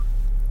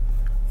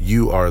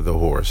You are the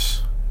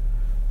horse.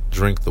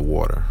 Drink the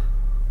water.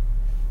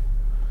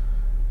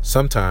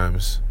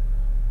 Sometimes,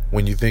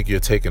 when you think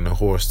you're taking the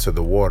horse to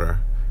the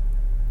water,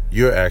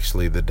 you're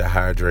actually the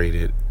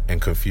dehydrated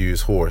and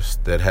confused horse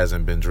that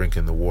hasn't been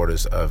drinking the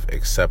waters of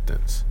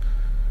acceptance.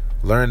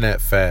 Learn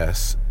that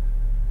fast,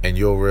 and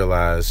you'll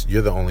realize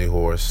you're the only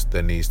horse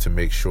that needs to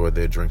make sure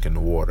they're drinking the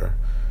water.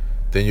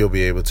 Then you'll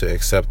be able to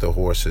accept the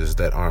horses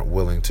that aren't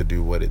willing to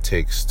do what it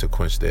takes to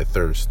quench their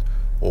thirst,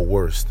 or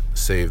worse,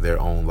 save their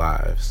own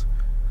lives.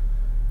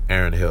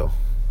 Aaron Hill.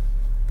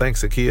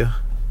 Thanks, Akia.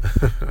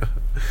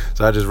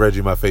 So I just read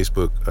you my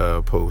Facebook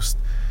post.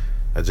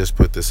 I just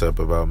put this up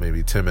about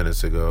maybe 10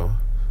 minutes ago.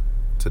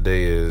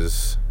 Today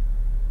is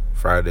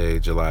Friday,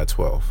 July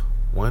 12th.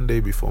 One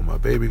day before my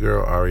baby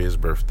girl Aria's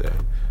birthday.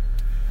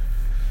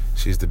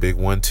 She's the big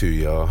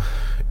 1-2, y'all.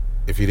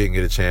 If you didn't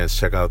get a chance,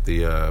 check out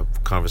the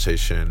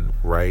conversation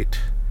right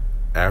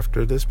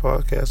after this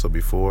podcast or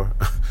before.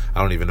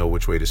 I don't even know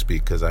which way to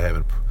speak because I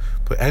haven't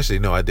put. Actually,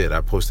 no, I did. I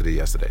posted it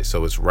yesterday,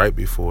 so it's right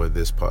before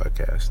this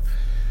podcast.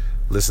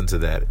 Listen to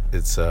that.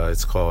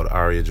 It's called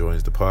Aria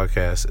Joins the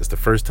Podcast. It's the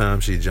first time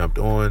she jumped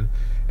on,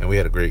 and we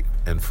had a great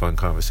and fun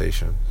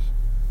conversation.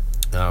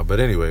 But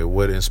anyway,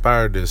 what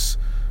inspired this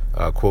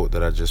quote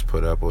that I just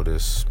put up, or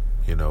this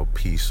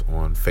piece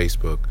on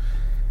Facebook,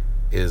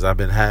 is I've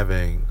been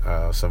having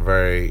some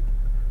very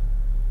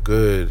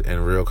good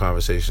and real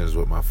conversations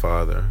with my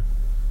father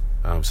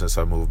since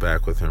I moved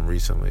back with him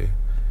recently,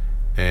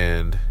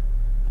 and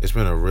it's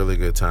been a really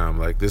good time.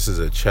 Like, this is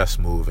a chess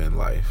move in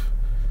life.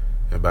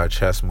 And by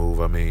chess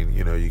move, I mean,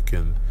 you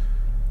can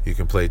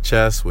play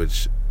chess,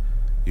 which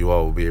you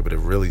all will be able to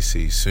really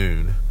see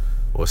soon,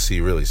 or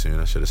see really soon.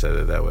 I should have said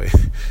it that way.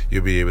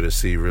 You'll be able to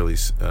see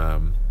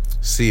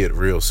it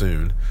real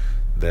soon,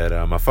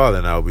 that my father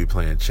and I will be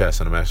playing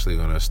chess, and I'm actually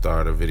going to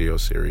start a video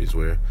series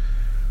where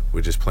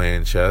we're just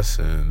playing chess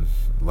and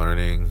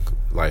learning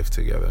life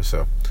together.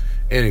 So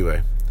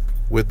anyway,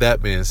 with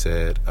that being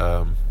said,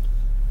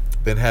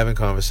 been having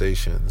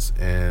conversations,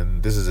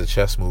 and this is a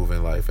chess move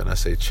in life, and I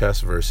say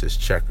chess versus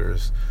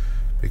checkers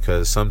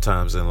because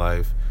sometimes in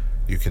life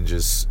you can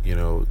just,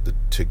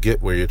 to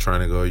get where you're trying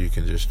to go, you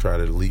can just try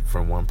to leap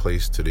from one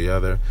place to the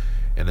other,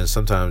 and then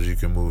sometimes you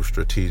can move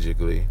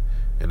strategically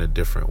in a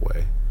different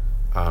way.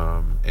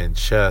 And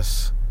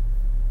chess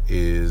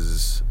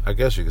is, I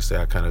guess you could say,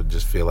 I kind of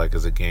just feel like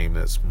it's a game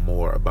that's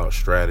more about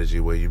strategy,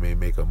 where you may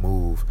make a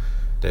move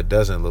that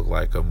doesn't look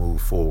like a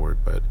move forward,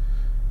 but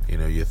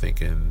you're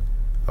thinking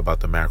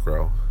about the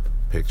macro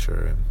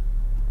picture, and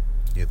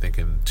you're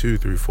thinking 2,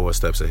 3, 4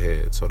 steps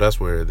ahead. So that's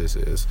where this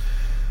is.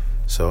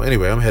 So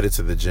anyway, I'm headed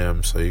to the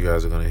gym, so you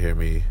guys are going to hear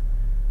me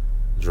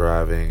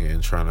driving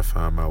and trying to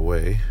find my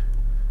way.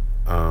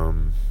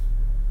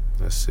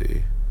 Let's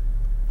see.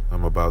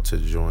 I'm about to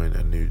join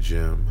a new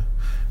gym.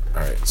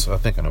 All right, so I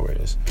think I know where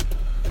it is.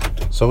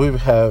 So we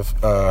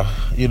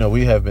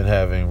have been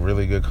having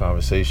really good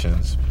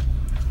conversations,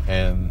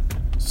 and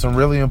some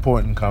really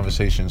important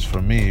conversations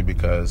for me,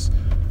 because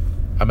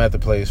I'm at the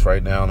place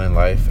right now in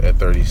life at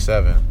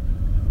 37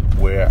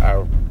 where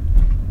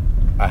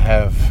I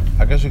have,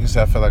 I guess you can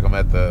say, I feel like I'm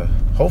at the,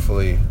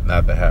 hopefully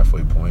not the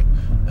halfway point,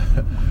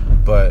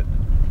 but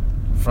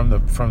from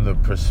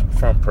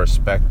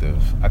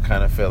perspective, I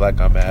kind of feel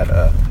like I'm at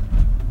a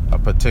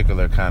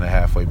particular kind of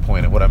halfway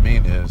point. And what I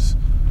mean is,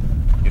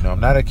 I'm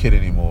not a kid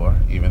anymore,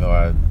 even though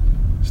I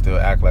still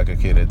act like a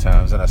kid at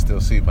times, and I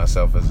still see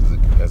myself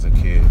as a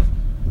kid.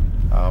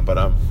 But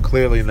I'm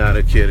clearly not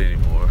a kid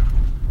anymore.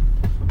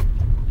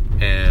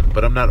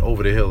 But I'm not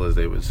over the hill, as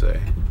they would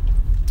say.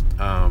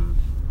 I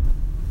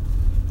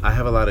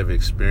have a lot of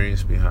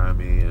experience behind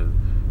me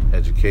and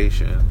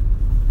education.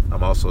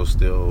 I'm also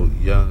still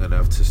young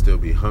enough to still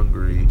be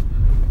hungry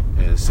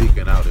and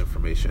seeking out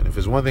information. If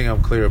there's one thing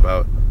I'm clear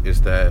about,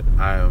 it's that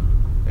I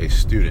am a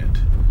student.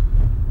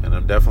 And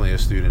I'm definitely a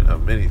student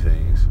of many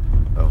things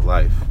of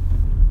life.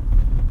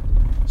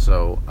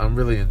 So I'm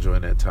really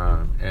enjoying that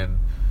time. And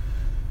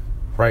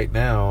right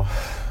now,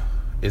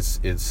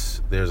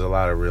 there's a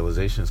lot of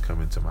realizations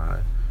coming to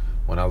mind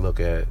when I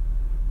look at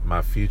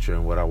my future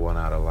and what I want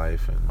out of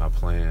life and my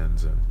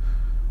plans and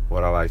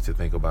what I like to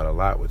think about a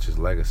lot, which is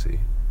legacy.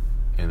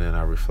 And then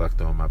I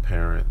reflect on my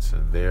parents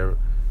and their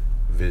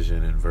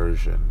vision and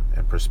version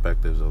and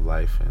perspectives of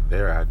life and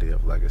their idea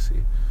of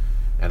legacy.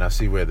 And I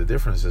see where the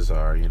differences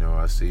are.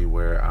 I see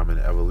where I'm an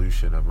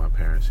evolution of my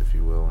parents, if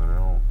you will. And I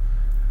don't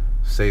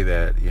say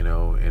that,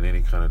 in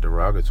any kind of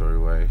derogatory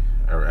way,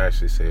 or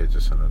actually say it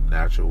just in a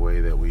natural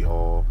way that we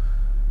all,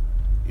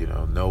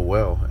 know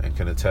well and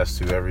can attest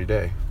to every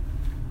day,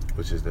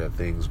 which is that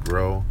things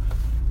grow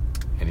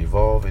and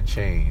evolve and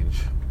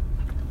change.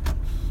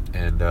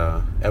 And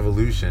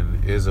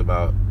evolution is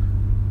about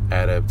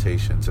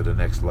adaptation to the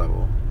next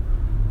level,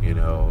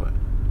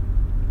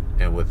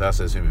 and with us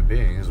as human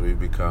beings, we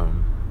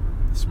become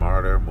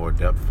smarter, more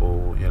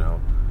depthful,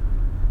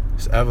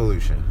 It's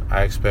evolution.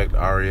 I expect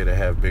Aria to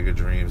have bigger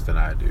dreams than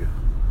I do,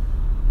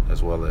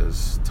 as well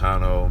as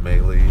Tano,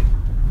 Maylee,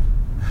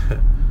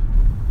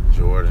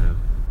 Jordan,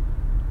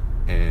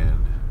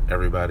 and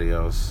everybody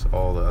else,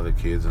 all the other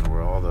kids in the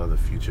world, all the other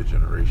future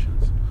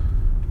generations,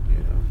 you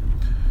know.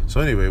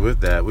 So anyway, with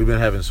that, we've been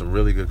having some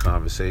really good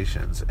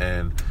conversations,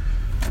 and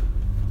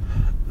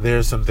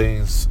there's some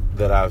things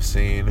that I've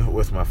seen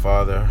with my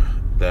father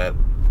that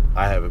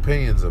I have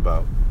opinions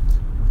about.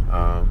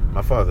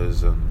 My father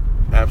is an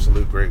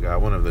absolute great guy,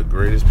 one of the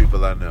greatest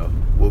people I know.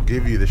 Will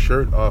give you the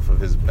shirt off of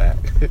his back.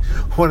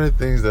 One of the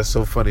things that's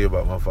so funny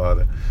about my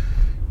father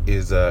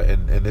is,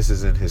 and this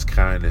is in his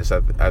kindness,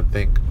 I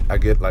think I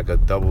get like a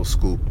double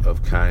scoop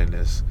of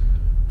kindness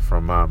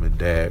from mom and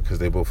dad, because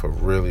they both are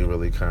really,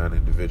 really kind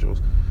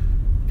individuals.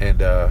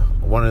 And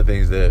one of the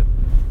things that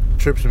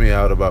trips me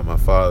out about my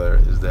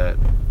father is that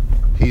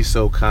he's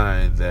so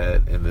kind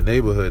that in the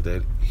neighborhood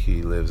that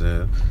he lives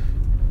in,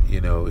 you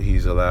know,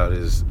 he's allowed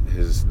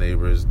his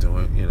neighbors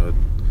do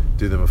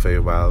them a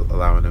favor by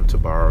allowing them to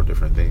borrow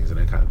different things and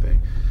that kind of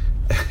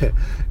thing.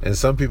 And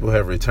some people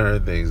have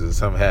returned things and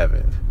some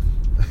haven't.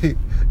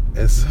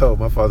 And so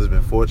my father's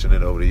been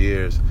fortunate over the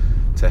years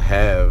to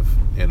have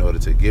in order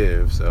to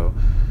give. So,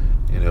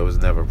 you know, it was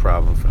never a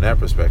problem from that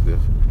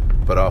perspective.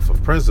 But off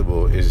of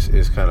principle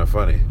is kind of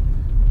funny.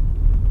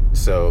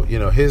 So, you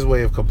know, his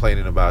way of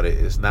complaining about it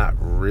is not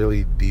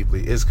really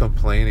deeply, it's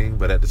complaining,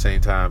 but at the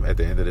same time, at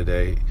the end of the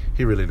day,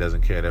 he really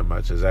doesn't care that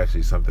much. It's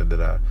actually something that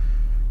I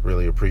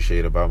really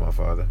appreciate about my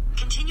father.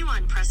 Continue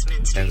on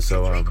Pressman Street and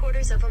so, for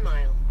 3/4 of a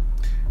mile.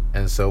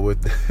 And so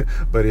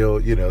but he'll,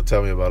 you know,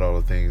 tell me about all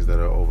the things that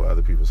are over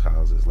other people's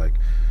houses, like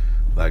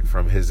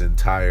from his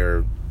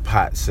entire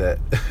pot set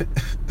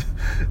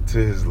to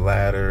his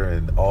ladder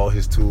and all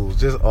his tools,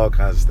 just all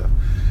kinds of stuff.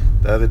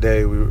 The other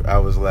day, I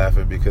was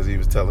laughing because he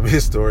was telling me a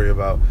story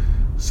about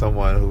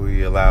someone who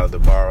he allowed to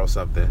borrow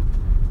something,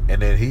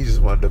 and then he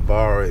just wanted to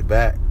borrow it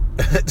back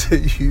to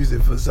use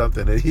it for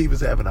something, and he was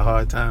having a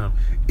hard time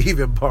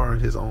even borrowing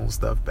his own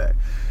stuff back.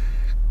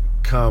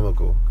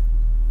 Comical.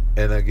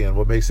 And again,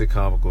 what makes it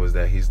comical is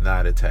that he's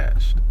not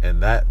attached,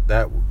 and that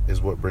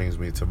is what brings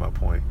me to my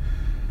point.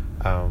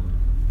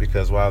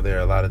 Because while there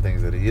are a lot of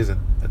things that he isn't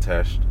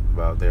attached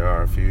about, there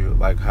are a few,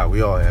 like how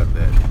we all have,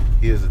 that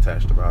he is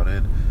attached about.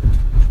 And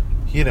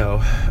you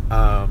know,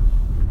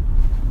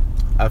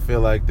 I feel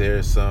like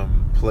there's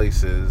some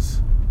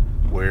places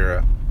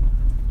where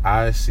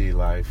I see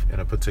life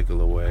in a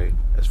particular way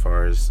as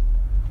far as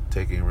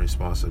taking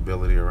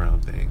responsibility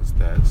around things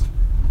that's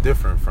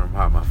different from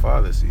how my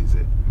father sees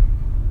it.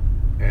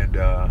 And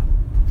I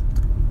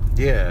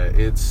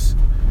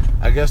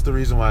guess the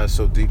reason why it's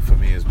so deep for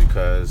me is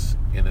because,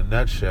 in a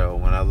nutshell,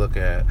 when I look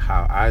at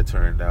how I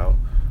turned out,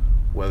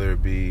 whether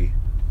it be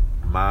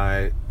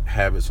my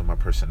habits or my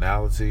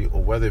personality,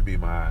 or whether it be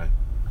my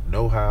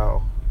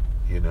know-how,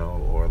 you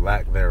know, or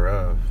lack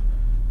thereof,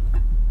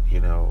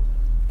 you know,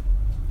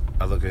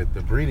 I look at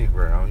the breeding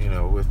ground, you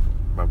know, with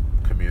my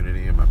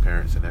community and my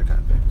parents and that kind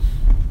of thing.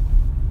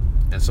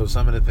 And so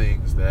some of the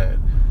things that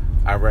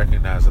I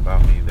recognize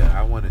about me that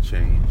I want to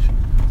change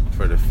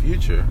for the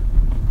future,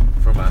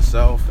 for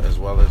myself as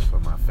well as for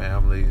my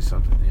family,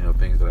 something, you know,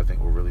 things that I think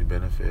will really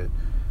benefit,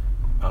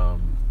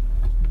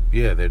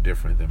 they're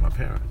different than my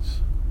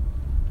parents.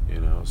 You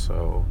know,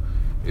 so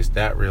it's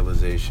that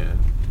realization,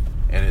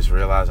 and it's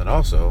realizing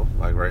also,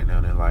 like right now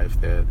in life,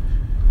 that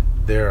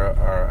there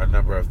are a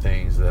number of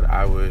things that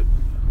I would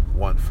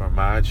want for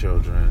my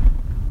children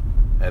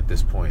at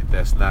this point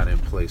that's not in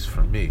place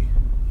for me,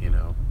 you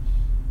know.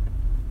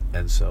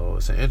 And so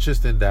it's an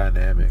interesting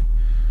dynamic.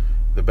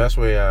 The best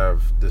way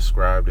I've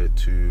described it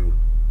to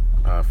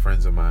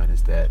friends of mine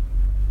is that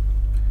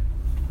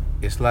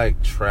it's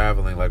like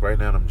traveling. Like right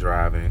now I'm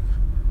driving,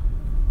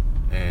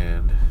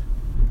 and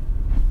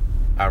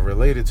I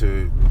relate it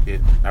to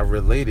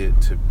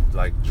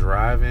like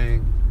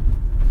driving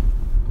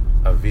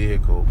a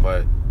vehicle,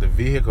 but the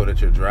vehicle that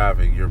you're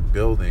driving, you're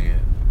building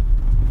it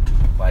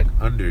like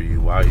under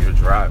you while you're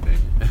driving.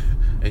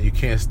 And you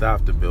can't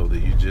stop to build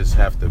it. You just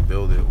have to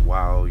build it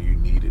while you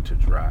need it to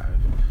drive.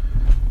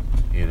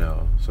 You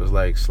know, so it's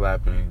like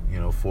slapping, you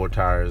know, 4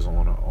 tires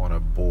on a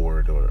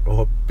board or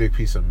a big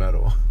piece of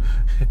metal.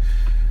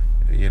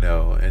 You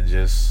know, and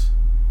just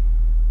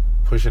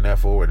pushing that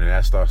forward, and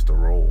that starts to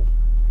roll.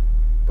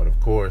 But of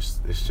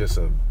course, it's just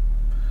a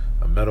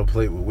metal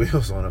plate with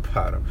wheels on the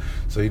bottom.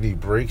 So you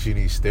need brakes, you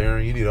need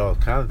steering, you need all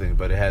kinds of things,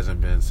 but it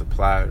hasn't been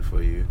supplied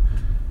for you.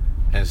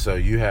 And so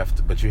you have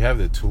to, but you have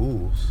the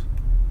tools.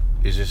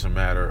 It's just a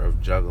matter of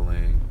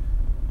juggling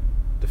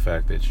the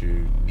fact that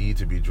you need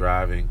to be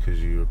driving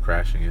because you're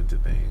crashing into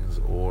things,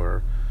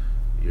 or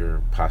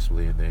you're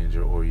possibly in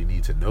danger, or you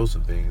need to know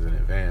some things in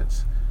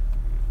advance,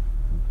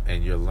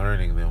 and you're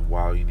learning them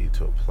while you need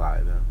to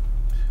apply them.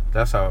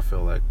 That's how I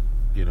feel like,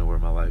 you know, where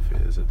my life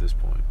is at this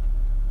point.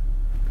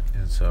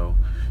 And so,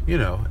 you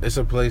know, it's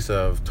a place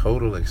of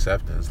total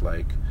acceptance.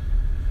 Like,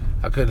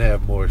 I couldn't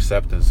have more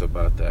acceptance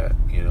about that,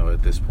 you know,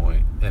 at this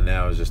point. And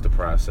now it's just the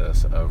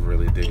process of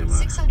really digging in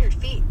 600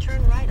 feet,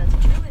 turn right onto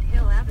Druid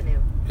Hill Avenue.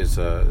 It's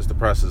the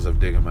process of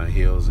digging my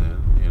heels in,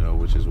 you know,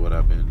 which is what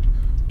I've been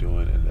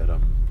doing, and that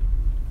I'm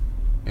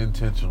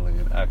intentionally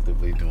and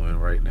actively doing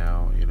right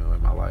now, you know,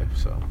 in my life.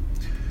 So,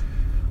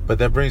 But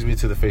that brings me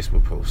to the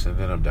Facebook post, and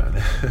then I'm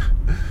done.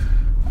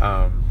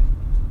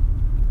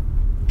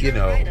 You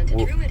know,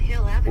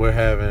 we're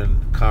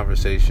having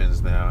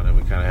conversations now, and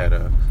we kind of had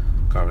a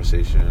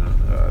conversation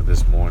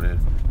this morning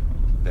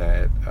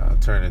that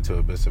turned into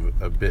a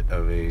bit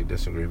of a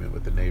disagreement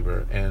with the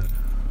neighbor. And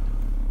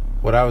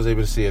what I was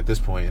able to see at this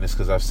point, and it's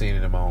because I've seen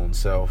it in my own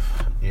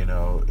self, you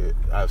know,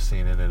 I've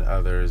seen it in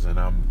others, and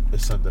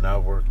it's something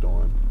I've worked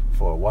on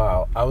for a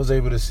while. I was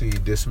able to see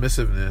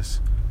dismissiveness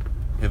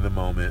in the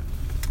moment,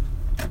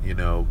 you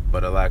know,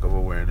 but a lack of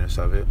awareness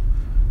of it.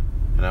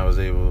 And I was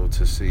able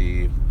to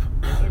see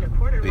in a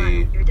quarter mile,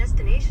 your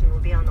destination will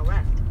be on the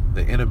left.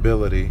 The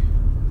inability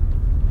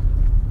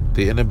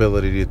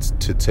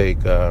to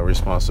take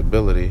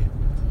responsibility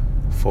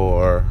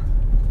for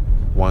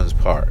one's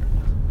part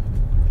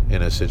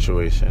in a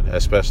situation,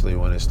 especially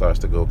when it starts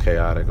to go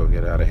chaotic or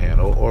get out of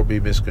hand, or be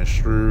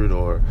misconstrued,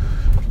 or,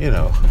 you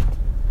know,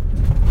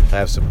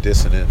 have some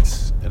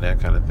dissonance and that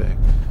kind of thing.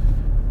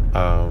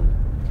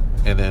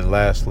 And then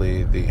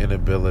lastly, the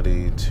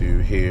inability to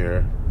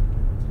hear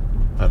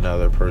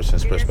another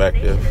person's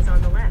perspective. Is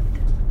on the left.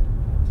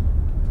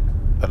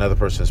 Another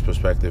person's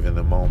perspective in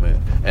the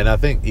moment. And I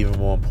think even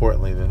more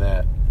importantly than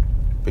that,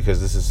 because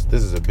this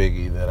is a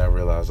biggie that I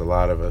realize a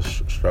lot of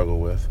us struggle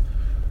with.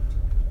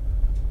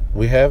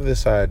 We have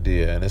this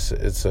idea, and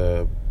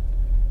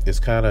it's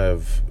kind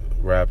of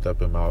wrapped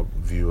up in my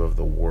view of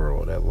the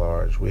world at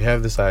large. We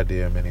have this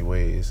idea in many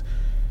ways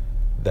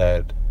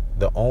that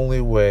the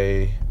only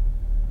way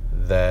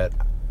that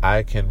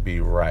I can be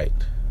right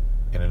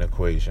in an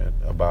equation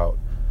about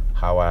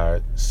how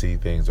I see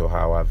things, or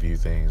how I view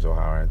things, or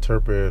how I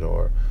interpret,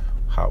 or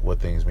what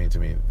things mean to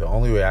me, the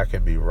only way I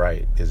can be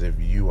right is if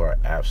you are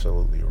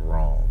absolutely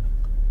wrong.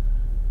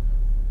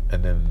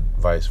 And then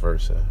vice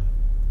versa.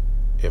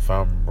 If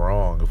I'm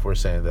wrong, if we're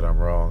saying that I'm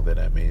wrong, then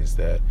that means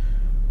that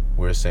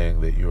we're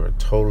saying that you are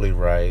totally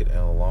right, and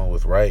along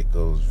with right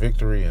goes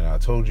victory, and I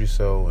told you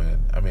so,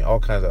 and I mean all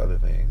kinds of other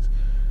things.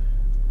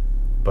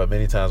 But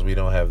many times we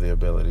don't have the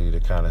ability to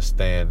kind of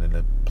stand in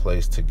a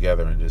place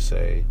together and just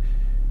say,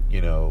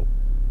 you know,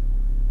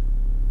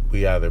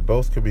 we either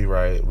both could be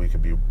right, we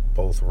could be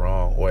both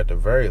wrong, or at the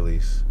very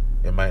least,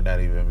 it might not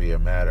even be a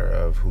matter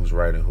of who's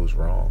right and who's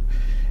wrong.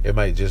 It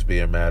might just be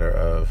a matter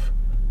of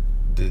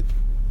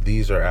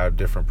these are our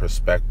different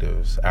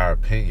perspectives, our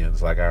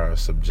opinions, like our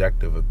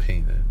subjective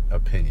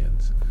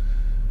opinions.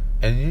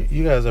 And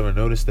you guys ever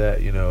notice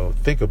that? You know,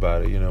 think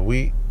about it. You know,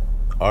 we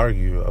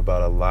argue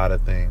about a lot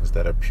of things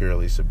that are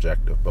purely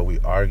subjective, but we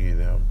argue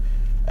them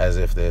as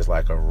if there's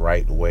like a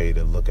right way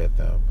to look at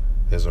them.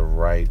 There's a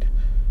right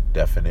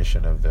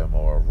definition of them,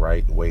 or a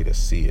right way to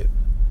see it.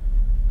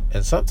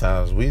 And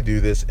sometimes we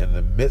do this in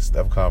the midst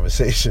of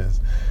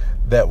conversations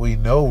that we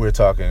know we're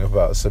talking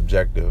about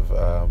subjective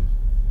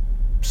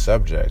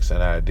subjects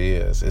and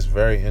ideas. It's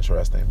very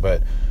interesting.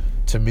 But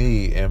to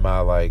me, in my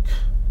like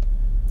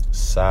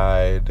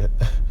side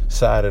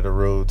of the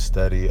road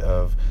study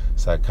of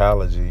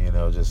psychology, you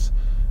know, just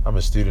I'm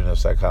a student of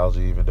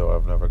psychology, even though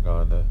I've never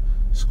gone to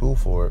school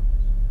for it.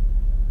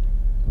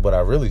 What I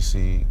really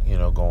see, you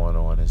know, going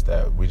on is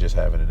that we just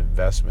having an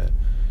investment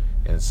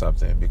in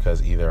something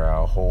because either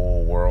our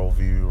whole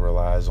worldview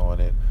relies on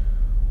it,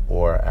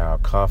 or our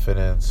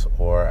confidence,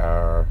 or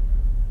our,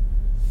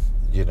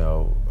 you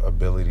know,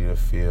 ability to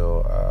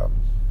feel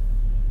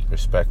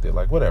respected,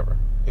 like whatever.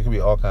 It could be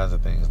all kinds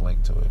of things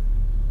linked to it.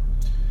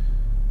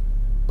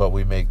 But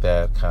we make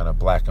that kind of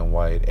black and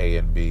white, A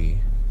and B,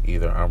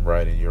 either I'm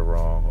right and you're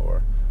wrong,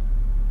 or,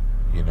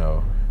 you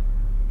know,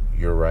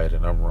 you're right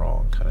and I'm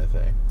wrong kind of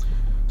thing.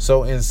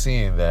 So in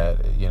seeing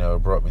that, you know, it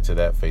brought me to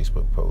that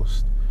Facebook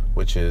post,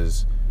 which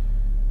is,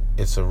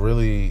 it's a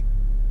really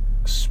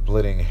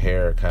splitting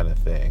hair kind of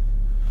thing.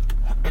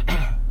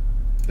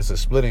 It's a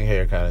splitting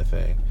hair kind of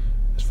thing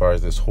as far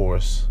as this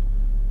horse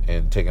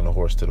and taking the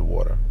horse to the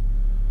water.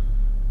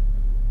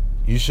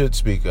 You should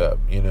speak up.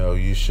 You know,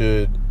 you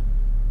should,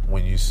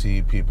 when you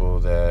see people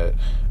that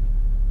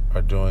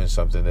are doing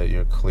something that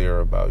you're clear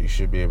about, you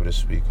should be able to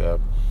speak up.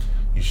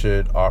 You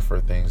should offer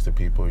things to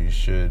people. You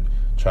should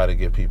try to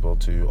get people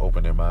to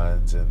open their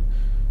minds and,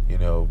 you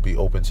know, be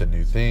open to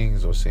new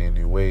things or seeing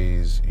new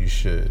ways. You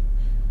should.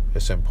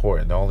 It's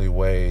important. The only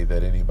way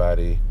that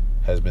anybody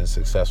has been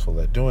successful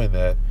at doing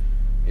that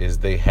is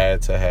they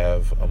had to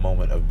have a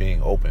moment of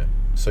being open.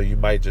 So you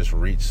might just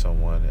reach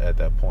someone at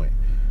that point.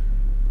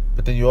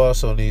 But then you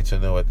also need to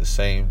know at the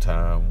same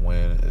time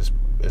when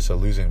it's a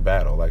losing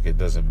battle. Like, it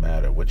doesn't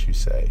matter what you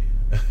say.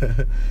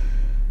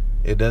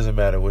 It doesn't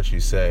matter what you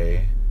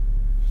say.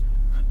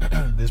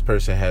 This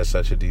person has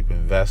such a deep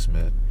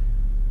investment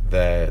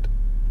that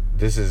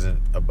this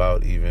isn't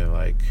about even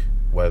like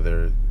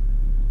whether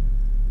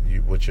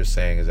what you're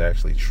saying is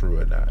actually true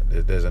or not.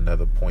 There's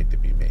another point to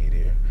be made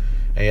here.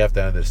 And you have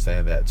to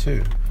understand that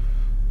too,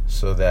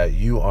 so that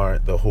you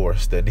aren't the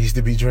horse that needs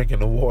to be drinking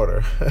the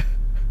water.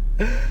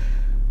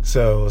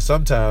 So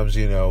sometimes,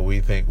 you know, we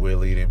think we're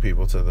leading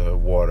people to the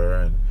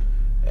water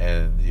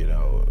and you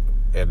know,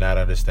 and not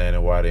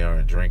understanding why they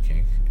aren't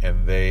drinking.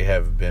 And they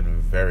have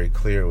been very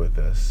clear with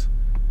us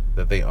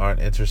that they aren't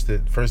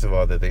interested. First of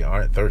all, that they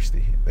aren't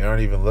thirsty. They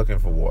aren't even looking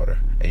for water.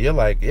 And you're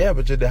like, yeah,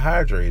 but you're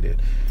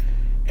dehydrated.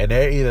 And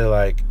they're either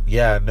like,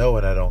 yeah, I know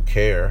and I don't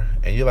care.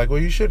 And you're like,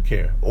 well, you should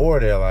care. Or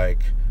they're like,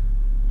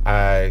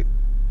 I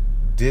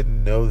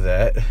didn't know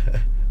that,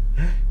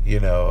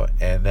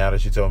 and now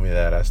that you told me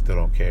that, I still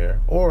don't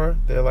care. Or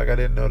they're like, I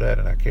didn't know that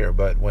and I care.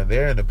 But when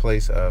they're in the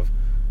place of,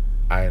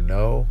 I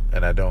know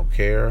and I don't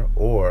care,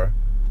 or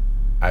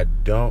I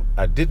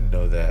didn't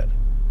know that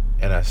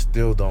and I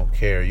still don't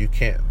care, you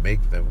can't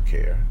make them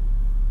care.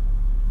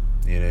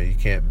 You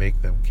can't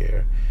make them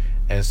care.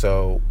 And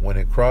so when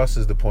it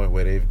crosses the point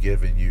where they've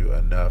given you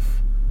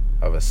enough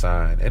of a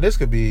sign, and this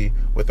could be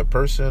with a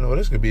person or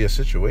this could be a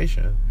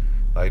situation,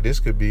 like this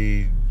could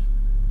be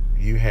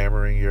you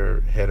hammering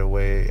your head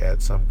away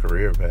at some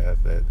career path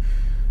that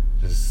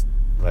just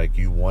like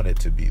you want it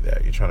to be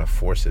that. You're trying to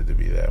force it to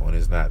be that when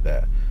it's not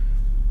that.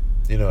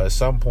 At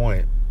some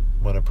point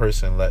when a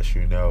person lets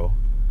you know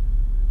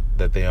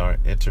that they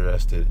aren't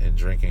interested in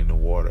drinking the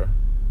water,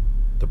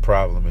 the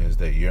problem is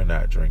that you're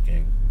not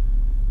drinking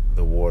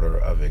the water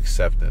of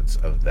acceptance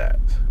of that.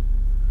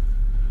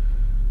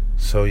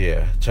 So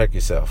yeah, check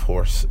yourself,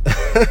 horse.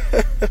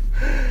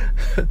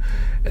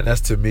 And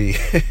that's to me,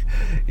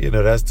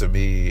 that's to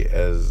me,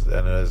 as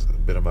I know that's a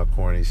bit of my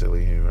corny,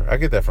 silly humor. I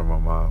get that from my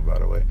mom, by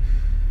the way.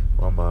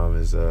 My mom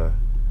is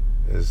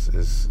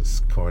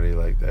corny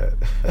like that.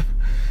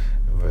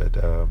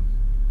 But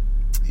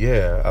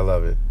yeah, I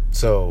love it.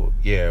 So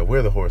yeah,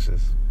 we're the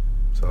horses.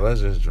 So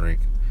let's just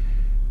drink,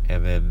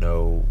 and then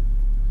know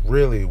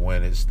really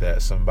when it's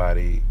that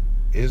somebody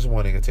is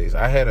wanting a taste.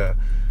 I had a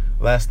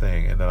last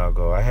thing, and then I'll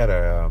go. I had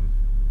an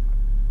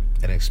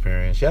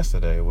experience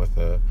yesterday with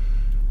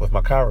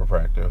my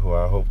chiropractor, who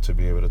I hope to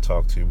be able to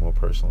talk to more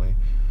personally.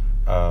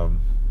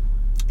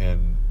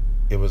 And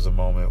it was a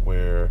moment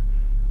where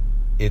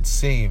it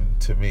seemed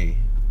to me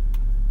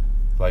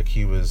like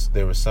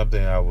there was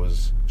something I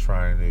was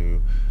trying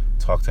to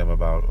talk to him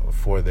about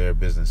for their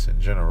business in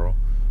general,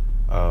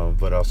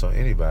 but also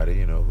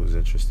anybody, who's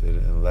interested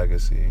in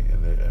legacy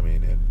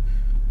and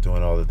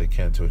doing all that they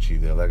can to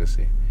achieve their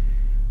legacy.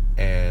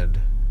 And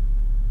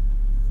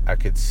I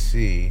could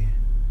see,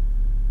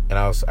 and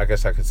I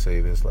guess I could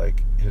say this,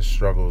 like his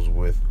struggles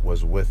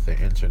was with the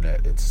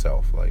internet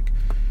itself, like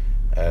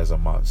as a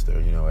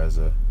monster,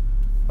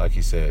 like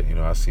he said,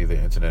 I see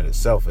the internet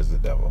itself as the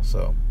devil.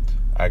 So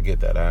I get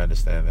that. I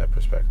understand that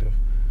perspective.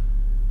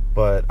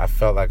 But I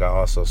felt like I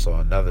also saw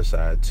another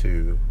side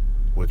too,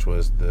 which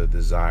was the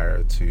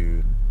desire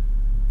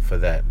for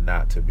that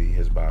not to be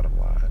his bottom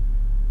line.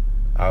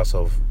 I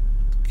also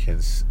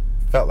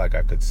felt like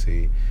I could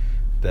see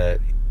that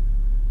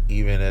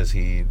even as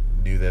he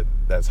knew that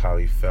that's how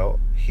he felt,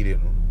 he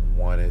didn't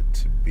want it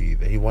to be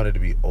that. He wanted to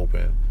be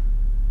open,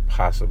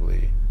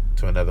 possibly,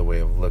 to another way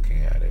of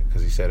looking at it,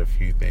 because he said a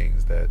few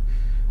things that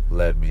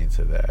led me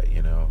to that.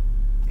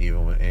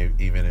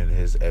 Even in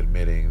his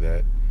admitting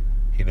that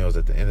he knows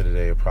at the end of the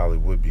day it probably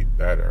would be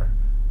better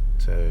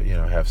to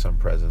have some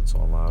presence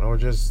online, or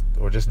just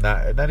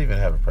not even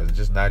have a presence,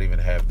 just not even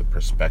have the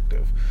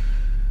perspective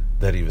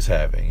that he was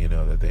having.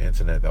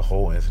 That the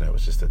whole internet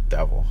was just a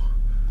devil.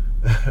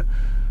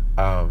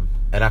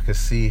 And I could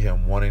see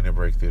him wanting to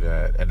break through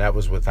that, and that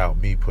was without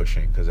me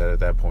pushing, because at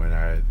that point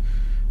I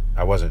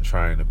wasn't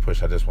trying to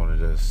push. I just wanted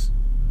to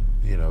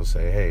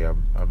say, hey,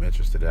 I'm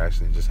interested in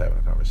actually just having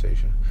a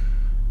conversation,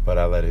 but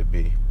I let it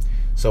be.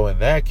 So in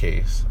that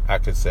case, I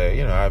could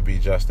say, I'd be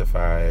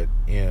justified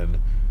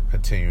in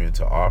continuing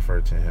to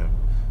offer to him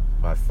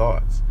my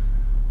thoughts.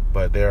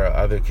 But there are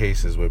other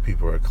cases where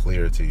people are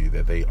clear to you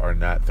that they are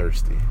not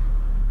thirsty.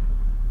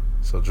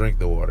 So drink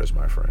the waters,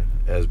 my friend,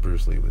 as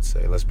Bruce Lee would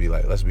say. Let's be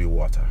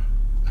water.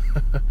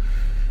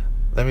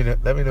 Let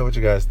me know what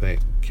you guys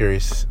think.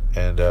 Curious,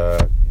 and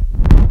to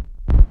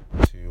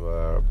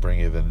bring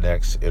you the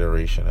next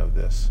iteration of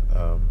this.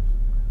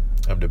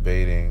 I'm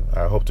debating.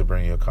 I hope to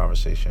bring you a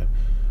conversation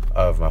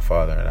of my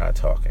father and I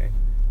talking.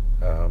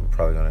 I'm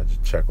probably going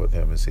to check with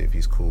him and see if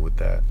he's cool with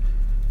that.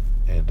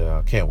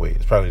 And can't wait.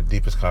 It's probably the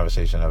deepest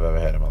conversation I've ever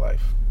had in my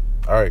life.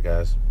 All right,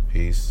 guys.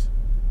 Peace.